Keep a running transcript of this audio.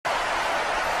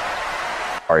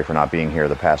Sorry for not being here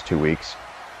the past 2 weeks.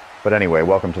 But anyway,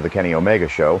 welcome to the Kenny Omega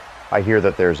Show. I hear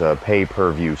that there's a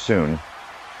pay-per-view soon,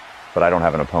 but I don't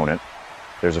have an opponent.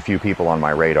 There's a few people on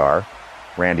my radar.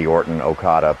 Randy Orton,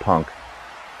 Okada, Punk.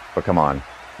 But come on,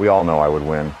 we all know I would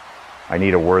win. I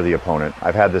need a worthy opponent.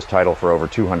 I've had this title for over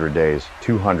 200 days.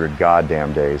 200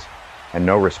 goddamn days. And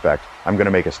no respect. I'm going to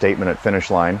make a statement at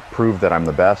Finish Line, prove that I'm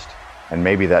the best, and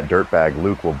maybe that dirtbag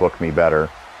Luke will book me better.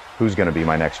 Who's going to be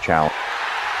my next challenge?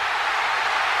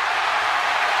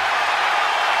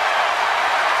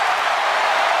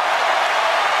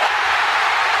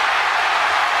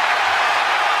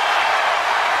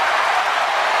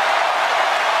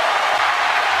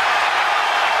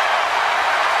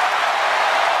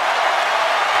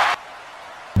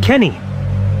 Kenny,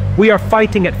 we are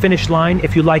fighting at Finish Line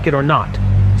if you like it or not.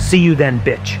 See you then,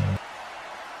 bitch.